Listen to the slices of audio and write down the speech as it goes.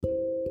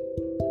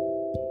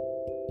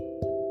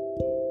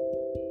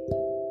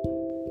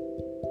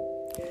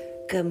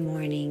Good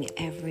morning,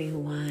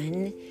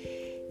 everyone.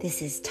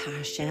 This is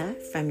Tasha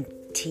from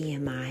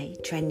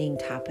TMI, Trending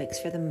Topics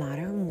for the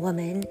Modern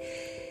Woman.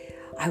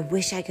 I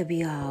wish I could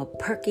be all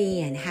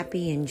perky and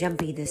happy and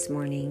jumpy this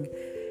morning,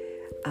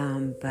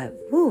 but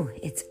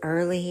it's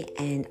early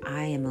and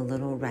I am a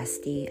little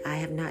rusty. I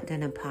have not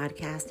done a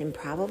podcast in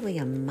probably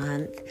a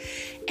month,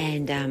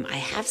 and I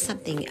have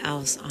something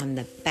else on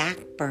the back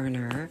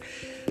burner.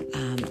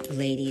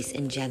 Ladies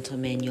and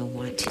gentlemen, you'll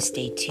want to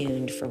stay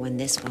tuned for when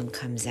this one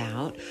comes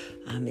out.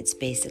 It's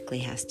basically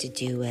has to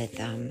do with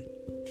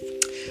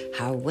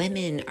how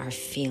women are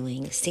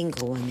feeling,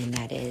 single women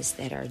that is,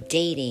 that are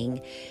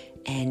dating.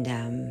 And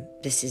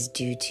this is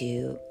due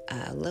to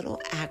a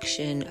little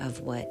action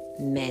of what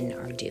men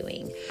are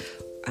doing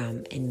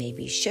and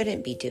maybe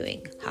shouldn't be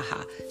doing.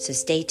 So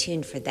stay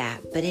tuned for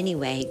that. But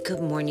anyway,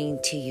 good morning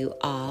to you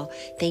all.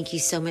 Thank you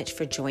so much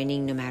for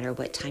joining, no matter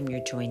what time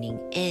you're joining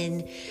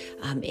in.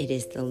 It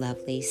is the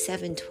lovely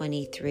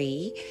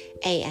 7:23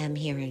 a.m.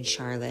 here in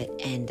Charlotte.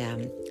 And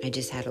I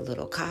just had a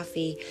little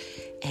coffee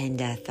and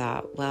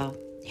thought, well,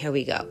 here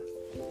we go.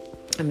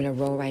 I'm going to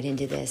roll right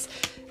into this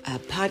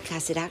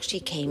podcast. It actually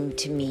came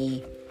to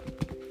me,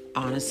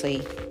 honestly,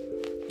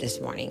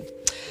 this morning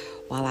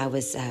while I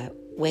was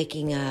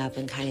waking up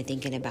and kind of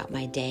thinking about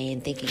my day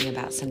and thinking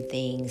about some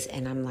things,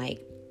 and I'm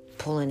like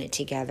pulling it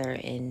together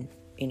in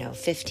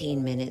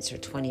 15 minutes or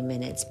 20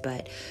 minutes,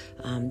 but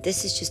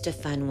this is just a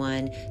fun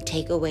one.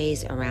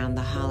 Takeaways around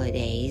the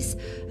holidays.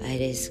 It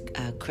is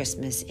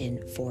Christmas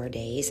in 4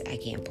 days. I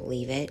can't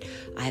believe it.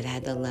 I've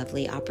had the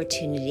lovely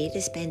opportunity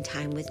to spend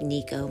time with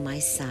Nico, my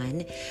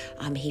son.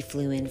 He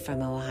flew in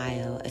from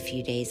Ohio a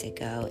few days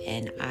ago,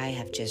 and I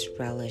have just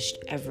relished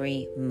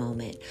every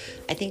moment.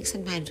 I think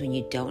sometimes when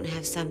you don't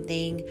have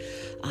something,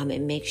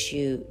 it makes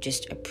you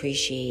just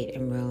appreciate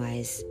and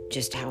realize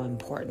just how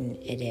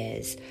important it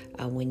is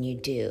when you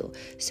do.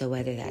 So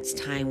whether that's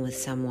time with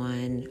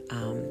someone,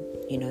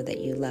 that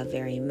you love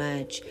very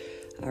much,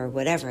 or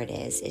whatever it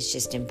is, it's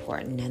just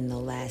important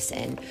nonetheless.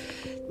 And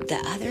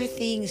the other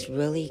things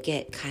really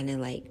get kind of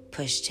like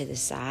pushed to the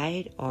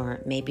side, or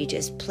maybe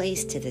just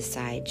placed to the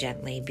side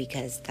gently,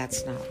 because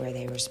that's not where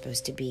they were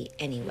supposed to be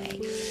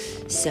anyway.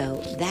 So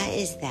that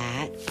is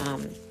that.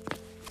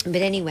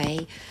 But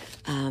anyway,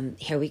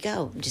 here we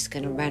go. I'm just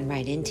going to run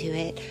right into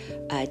it.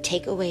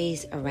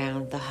 Takeaways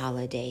around the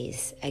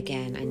holidays.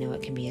 Again, I know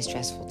it can be a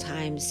stressful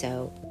time,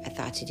 so I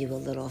thought to do a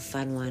little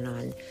fun one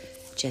on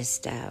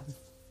just,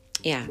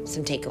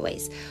 some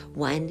takeaways.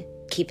 1,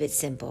 keep it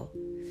simple.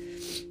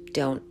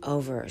 Don't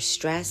over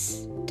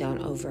stress. Don't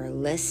over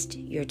list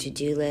your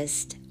to-do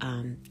list.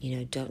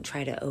 Don't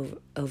try to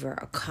over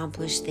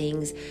accomplish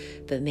things,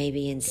 but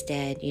maybe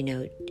instead,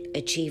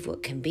 achieve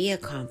what can be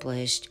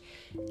accomplished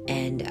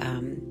and,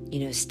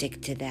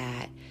 stick to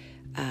that.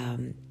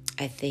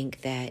 I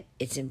think that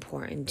it's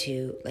important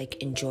to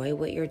enjoy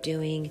what you're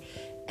doing.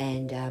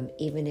 And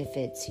even if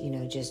it's,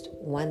 just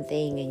one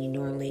thing and you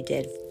normally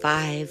did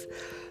 5,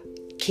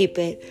 keep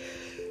it.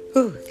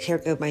 Here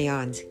go my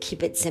yawns.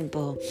 Keep it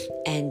simple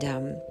and,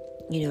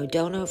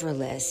 don't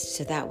overlist.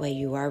 So that way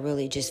you are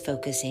really just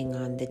focusing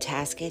on the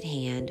task at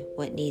hand,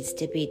 what needs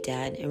to be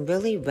done, and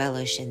really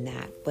relish in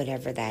that,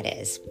 whatever that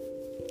is.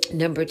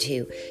 Number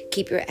 2,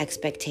 keep your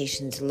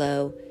expectations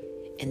low.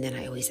 And then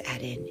I always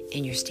add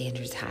in your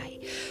standards high.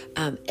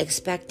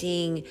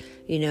 Expecting,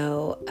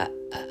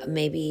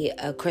 maybe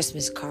a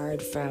Christmas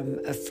card from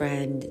a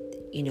friend,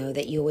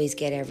 that you always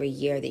get every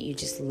year, that you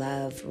just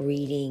love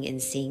reading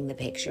and seeing the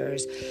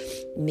pictures.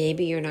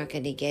 Maybe you're not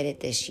going to get it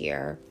this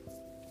year.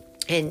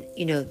 And,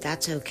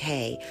 that's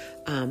okay.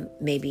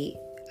 Maybe,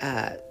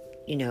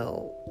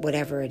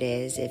 whatever it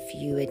is, if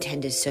you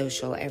attend a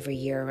social every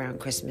year around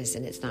Christmas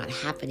and it's not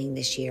happening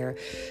this year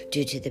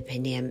due to the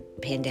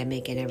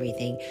pandemic and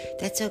everything,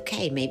 that's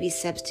okay. Maybe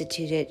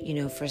substitute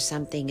it, for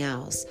something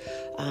else.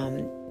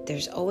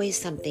 There's always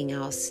something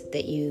else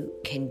that you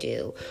can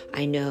do.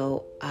 I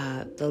know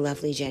the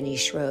lovely Jenny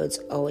Schroeds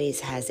always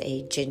has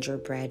a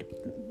gingerbread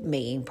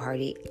making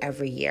party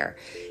every year.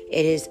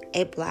 It is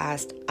a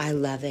blast. I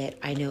love it.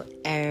 I know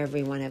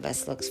every one of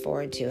us looks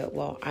forward to it.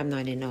 Well, I'm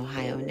not in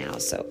Ohio now,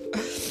 so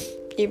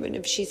even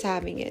if she's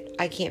having it,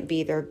 I can't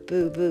be there.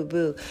 Boo, boo,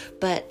 boo.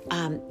 But,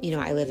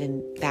 I live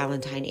in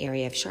Ballantyne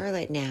area of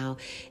Charlotte now.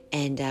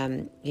 And,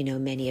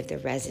 many of the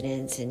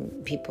residents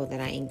and people that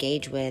I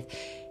engage with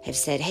have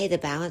said, hey, the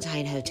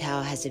Ballantyne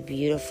Hotel has a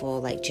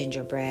beautiful,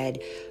 gingerbread,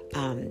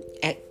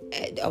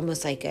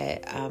 almost like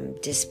a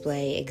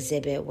display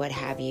exhibit, what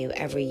have you,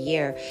 every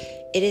year.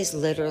 It is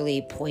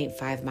literally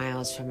 0.5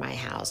 miles from my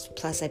house.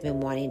 Plus, I've been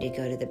wanting to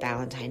go to the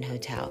Ballantyne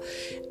Hotel.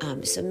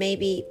 So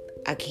maybe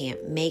I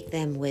can't make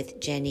them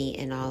with Jenny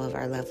and all of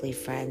our lovely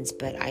friends,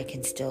 but I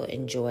can still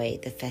enjoy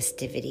the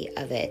festivity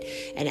of it.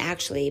 And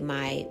actually,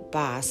 my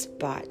boss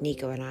bought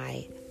Nico and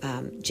I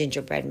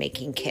gingerbread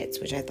making kits,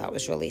 which I thought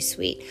was really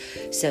sweet.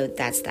 So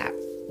that's that.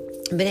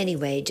 But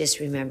anyway, just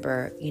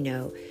remember,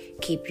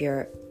 keep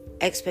your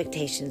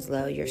expectations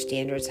low, your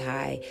standards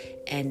high,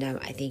 and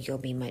I think you'll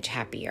be much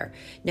happier.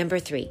 Number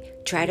 3,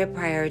 try to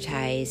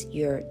prioritize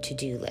your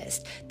to-do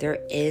list. There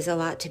is a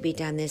lot to be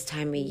done this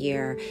time of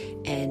year,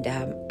 and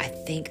I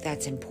think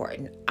that's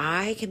important.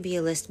 I can be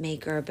a list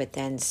maker, but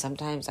then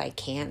sometimes I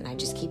can't, and I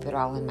just keep it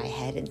all in my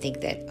head and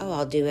think that,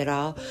 I'll do it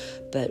all.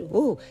 But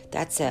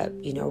that's a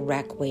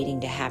wreck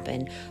waiting to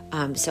happen.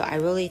 So I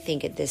really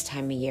think at this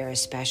time of year,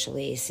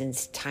 especially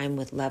since time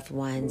with loved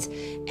ones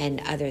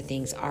and other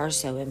things are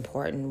so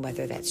important,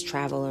 whether that's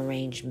travel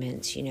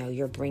arrangements,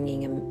 you're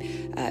bringing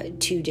them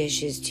 2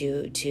 dishes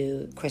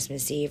to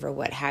Christmas Eve or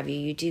what have you.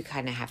 You do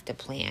kind of have to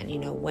plan.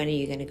 When are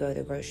you going to go to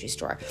the grocery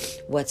store?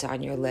 What's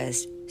on your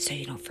list so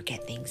you don't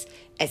forget things,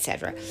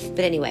 etc.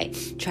 But anyway,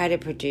 try to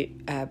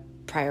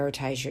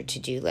prioritize your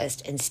to-do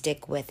list and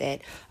stick with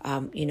it.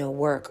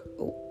 Work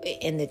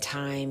in the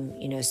time,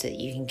 so that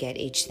you can get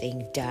each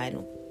thing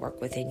done. Work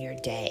within your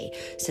day.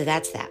 So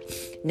that's that.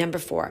 Number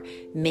 4,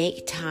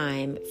 make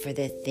time for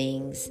the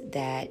things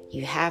that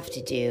you have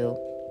to do.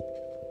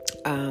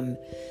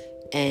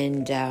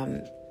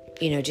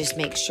 Just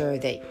make sure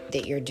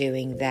that you're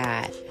doing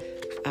that.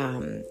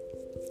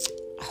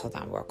 Hold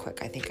on real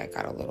quick. I think I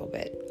got a little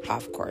bit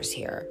off course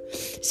here.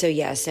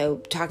 So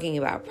talking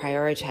about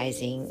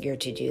prioritizing your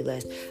to-do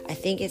list, I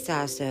think it's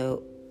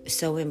also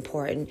so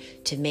important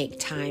to make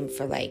time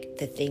for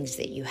the things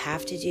that you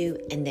have to do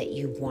and that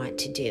you want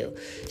to do.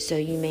 So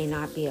you may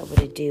not be able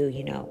to do,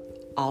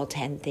 all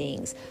 10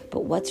 things,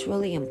 but what's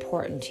really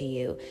important to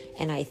you.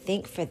 And I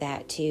think for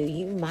that too,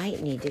 you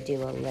might need to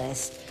do a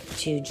list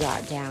to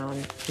jot down,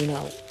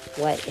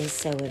 what is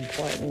so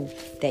important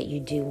that you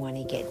do want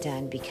to get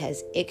done,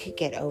 because it could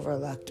get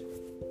overlooked.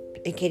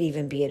 It could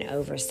even be an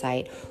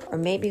oversight, or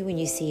maybe when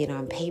you see it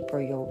on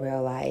paper, you'll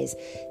realize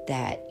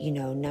that,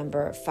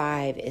 number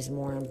 5 is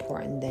more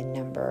important than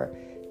number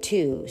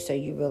 2. So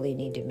you really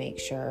need to make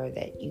sure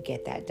that you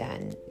get that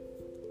done,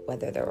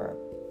 whether there were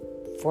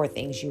 4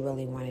 things you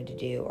really wanted to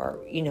do, or,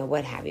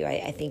 what have you.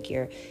 I think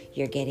you're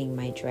getting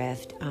my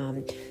drift.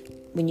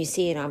 When you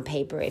see it on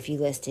paper, if you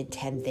listed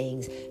 10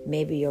 things,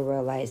 maybe you'll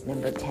realize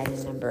number 10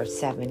 and number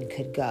 7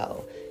 could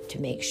go to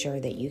make sure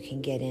that you can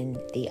get in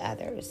the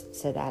others.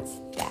 So that's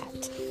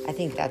that. I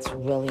think that's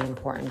really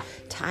important.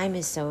 Time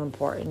is so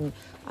important.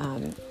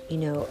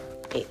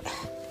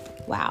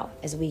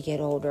 As we get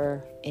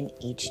older in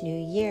each new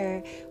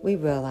year, we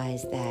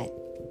realize that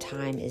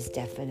time is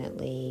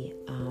definitely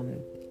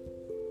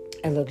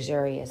a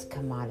luxurious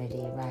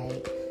commodity,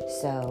 right?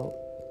 So,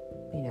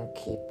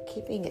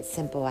 keeping it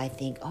simple, I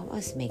think,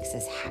 almost makes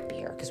us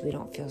happier, because we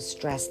don't feel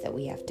stressed that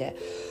we have to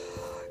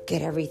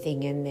get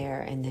everything in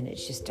there and then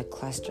it's just a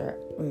cluster.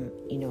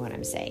 You know what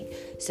I'm saying?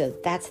 So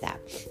that's that.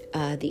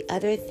 The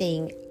other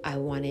thing I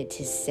wanted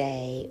to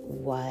say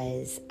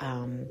was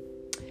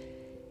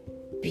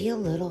be a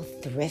little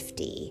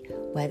thrifty,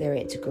 whether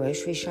it's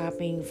grocery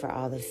shopping for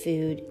all the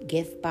food,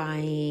 gift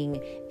buying,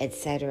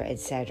 etc.,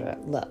 etc.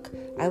 Look,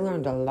 I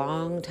learned a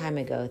long time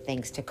ago,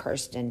 thanks to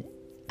Kirsten,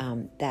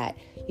 that,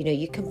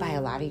 you can buy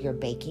a lot of your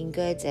baking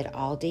goods at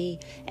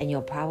Aldi and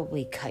you'll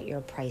probably cut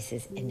your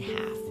prices in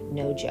half.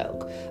 No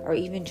joke. Or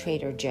even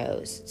Trader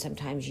Joe's.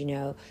 Sometimes,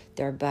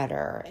 their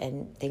butter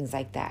and things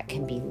like that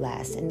can be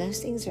less. And those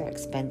things are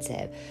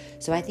expensive.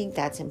 So I think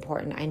that's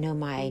important. I know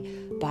my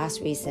boss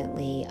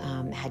recently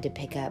had to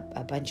pick up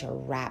a bunch of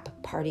wrap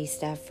party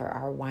stuff for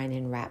our wine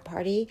and wrap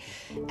party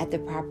at the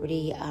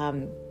property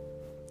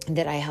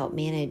that I help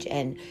manage.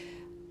 And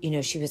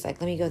she was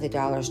like, let me go to the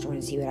dollar store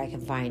and see what I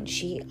can find.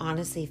 She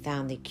honestly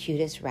found the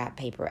cutest wrap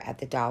paper at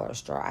the dollar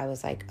store. I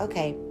was like,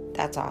 okay,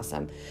 that's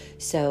awesome.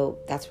 So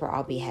that's where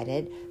I'll be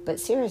headed. But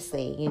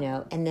seriously,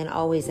 and then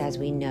always, as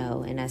we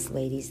know, and us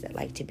ladies that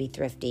like to be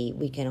thrifty,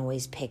 we can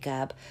always pick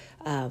up,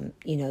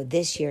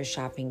 this year's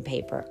shopping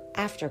paper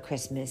after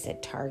Christmas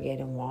at Target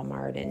and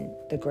Walmart and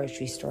the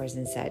grocery stores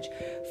and such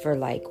for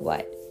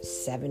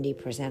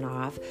 70%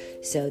 off.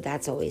 So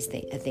that's always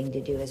a thing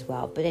to do as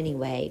well. But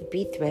anyway,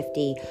 be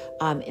thrifty.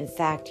 In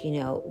fact,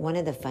 one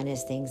of the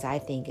funnest things I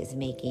think is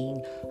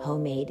making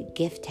homemade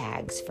gift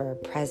tags for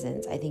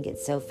presents. I think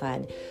it's so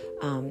fun.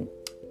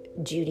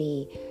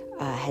 Judy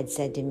had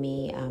said to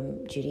me,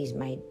 Judy's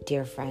my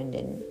dear friend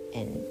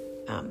and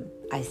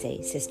I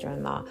say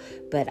sister-in-law,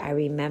 but I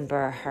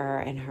remember her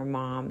and her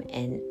mom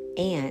and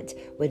aunt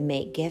would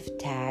make gift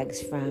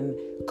tags from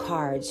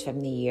cards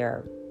from the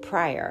year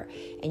prior.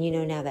 And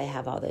now they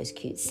have all those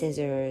cute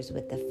scissors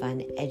with the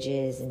fun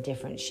edges and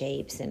different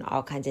shapes and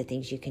all kinds of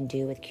things you can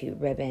do with cute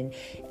ribbon.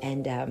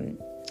 And,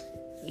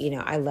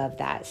 I love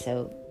that.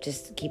 So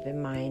just keep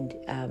in mind,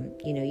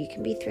 you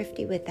can be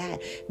thrifty with that.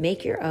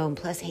 Make your own.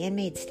 Plus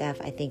handmade stuff,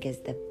 I think, is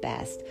the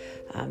best.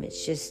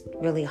 It's just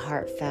really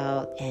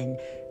heartfelt and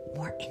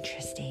more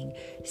interesting.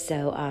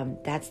 So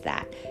that's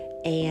that.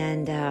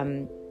 And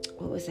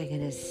what was I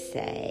going to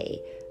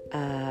say?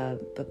 I'm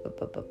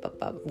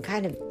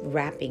kind of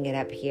wrapping it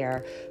up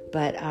here,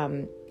 but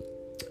I'm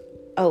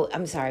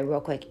sorry,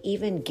 real quick.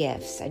 Even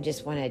gifts. I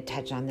just want to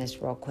touch on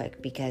this real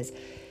quick because,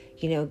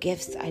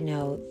 gifts, I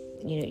know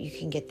you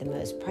can get the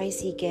most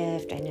pricey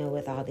gift. I know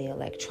with all the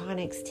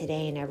electronics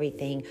today and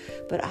everything,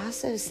 but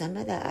also some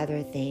of the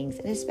other things,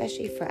 and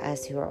especially for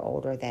us who are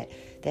older that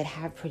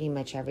have pretty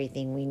much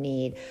everything we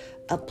need,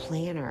 a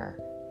planner,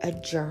 a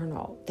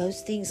journal.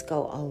 Those things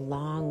go a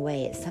long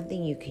way. It's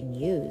something you can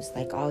use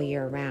like all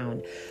year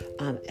round.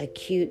 A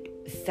cute,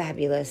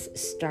 fabulous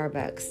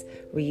Starbucks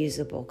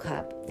reusable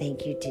cup.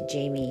 Thank you to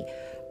Jamie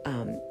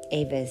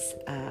Avis.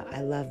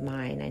 I love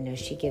mine. I know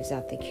she gives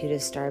out the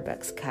cutest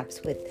Starbucks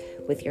cups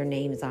with your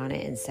names on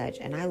it and such.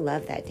 And I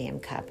love that damn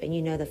cup.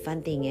 And the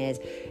fun thing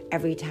is,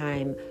 every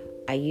time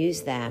I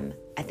use them,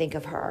 I think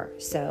of her.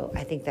 So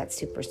I think that's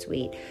super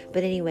sweet.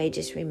 But anyway,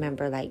 just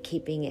remember, like,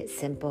 keeping it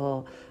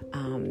simple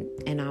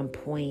and on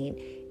point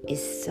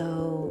is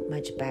so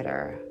much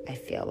better, I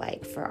feel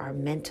like, for our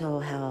mental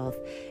health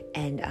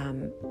and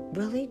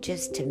really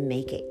just to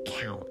make it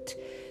count.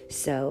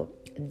 So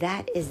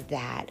that is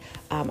that.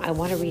 I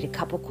want to read a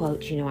couple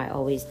quotes, I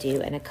always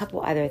do, and a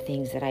couple other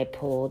things that I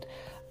pulled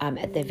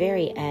at the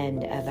very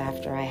end of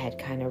after I had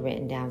kind of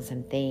written down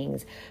some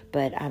things,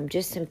 but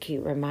just some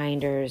cute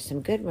reminders,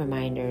 some good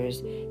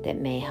reminders that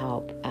may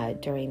help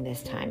during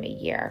this time of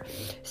year.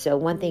 So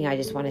one thing I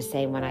just want to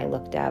say, when I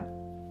looked up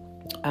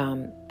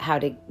how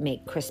to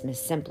make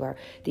Christmas simpler,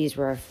 these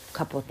were a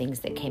couple of things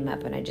that came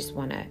up, and I just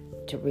want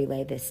to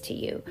relay this to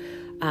you.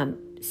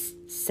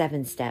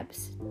 7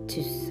 steps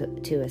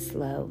to a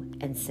slow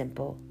and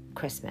simple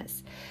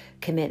Christmas.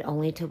 Commit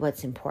only to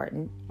what's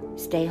important.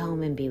 Stay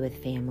home and be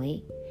with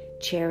family.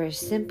 Cherish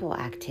simple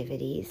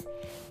activities.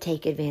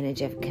 Take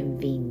advantage of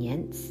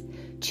convenience.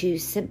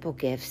 Choose simple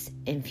gifts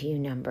in few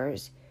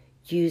numbers.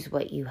 Use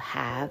what you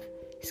have.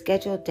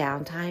 Schedule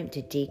downtime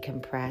to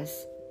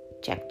decompress.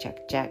 Check,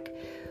 check, check.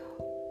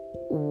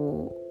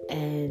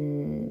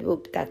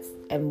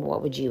 And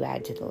what would you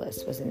add to the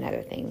list was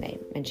another thing they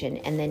mentioned.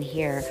 And then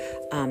here,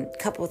 a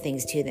couple of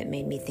things too that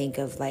made me think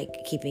of,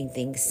 like, keeping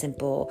things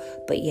simple,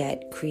 but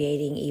yet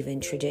creating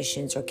even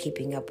traditions or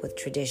keeping up with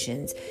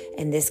traditions.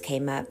 And this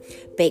came up: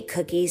 bake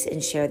cookies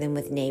and share them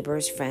with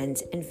neighbors,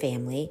 friends, and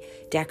family.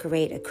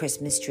 Decorate a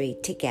Christmas tree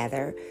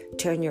together.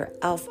 Turn your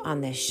elf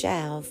on the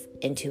shelf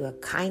into a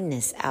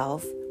kindness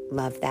elf.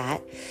 Love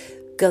that.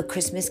 Go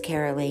Christmas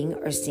caroling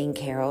or sing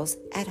carols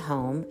at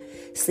home.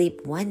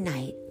 Sleep one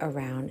night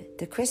around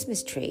the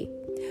Christmas tree.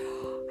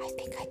 I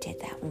think I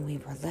did that when we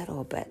were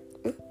little, but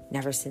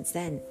never since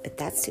then. But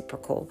that's super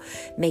cool.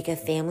 Make a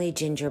family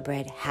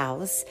gingerbread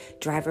house.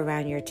 Drive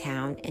around your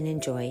town and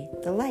enjoy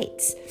the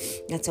lights.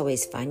 That's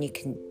always fun. You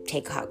can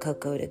take hot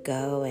cocoa to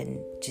go and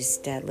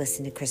just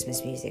listen to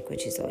Christmas music,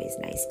 which is always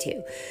nice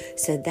too.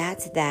 So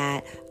that's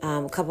that.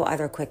 A couple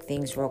other quick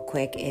things real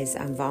quick is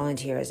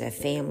volunteer as a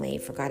family.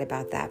 Forgot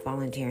about that,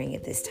 volunteering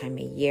at this time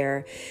of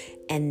year.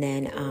 And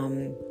then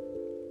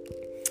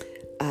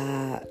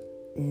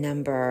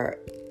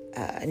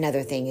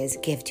another thing is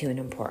give to an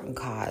important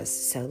cause.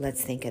 So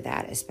let's think of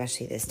that,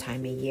 especially this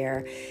time of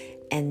year.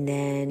 And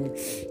then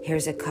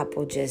here's a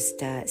couple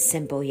just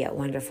simple yet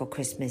wonderful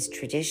Christmas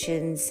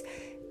traditions.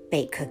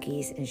 Bake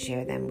cookies and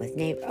share them with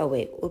neighbors. Oh,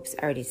 wait. Oops.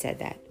 I already said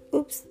that.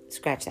 Oops.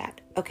 Scratch that.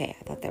 Okay.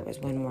 I thought there was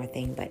one more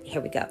thing, but here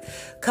we go.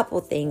 Couple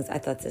things. I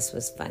thought this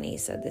was funny.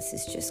 So this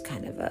is just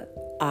kind of a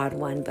odd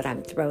one, but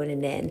I'm throwing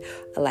it in.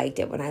 I liked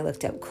it when I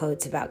looked up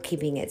quotes about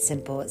keeping it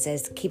simple. It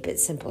says, keep it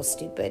simple,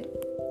 stupid.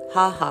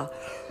 Ha ha.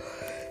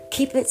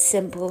 Keep it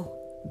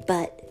simple,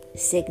 but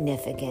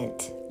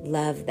significant.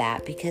 Love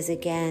that, because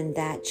again,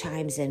 that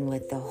chimes in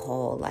with the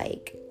whole,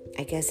 like,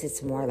 I guess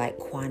it's more like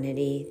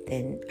quality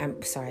than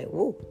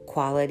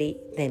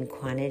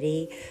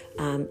quantity.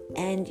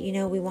 And,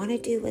 we want to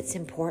do what's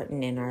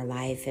important in our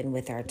life and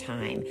with our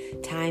time.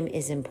 Time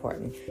is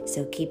important.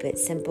 So keep it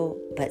simple,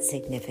 but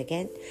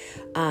significant.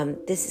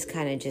 This is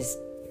kind of just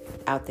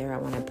out there. I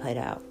want to put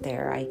out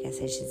there, I guess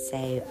I should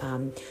say,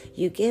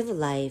 you give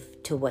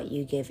life to what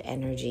you give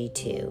energy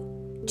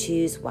to.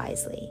 Choose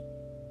wisely.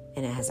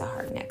 And it has a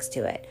heart next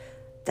to it.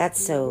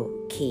 That's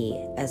so key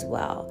as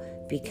well,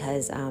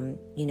 because,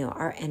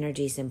 our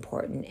energy is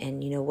important.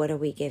 And, what are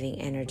we giving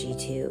energy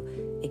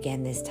to?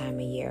 Again, this time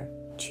of year,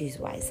 choose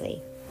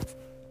wisely.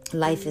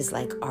 Life is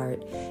like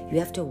art. You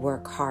have to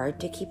work hard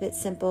to keep it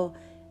simple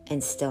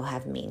and still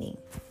have meaning.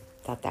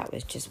 Thought that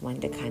was just one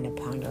to kind of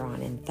ponder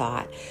on and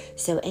thought.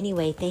 So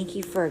anyway, thank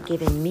you for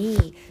giving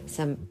me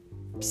some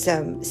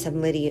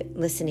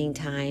listening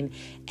time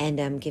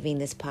and giving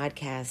this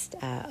podcast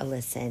a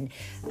listen.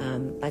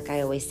 Like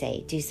I always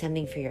say, do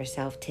something for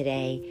yourself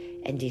today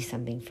and do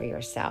something for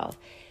yourself.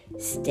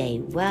 Stay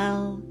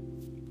well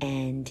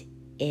and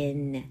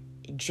in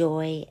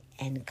joy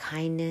and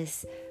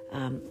kindness.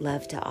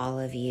 Love to all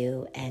of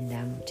you,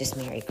 and just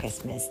Merry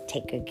Christmas.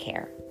 Take good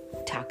care.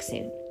 Talk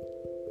soon.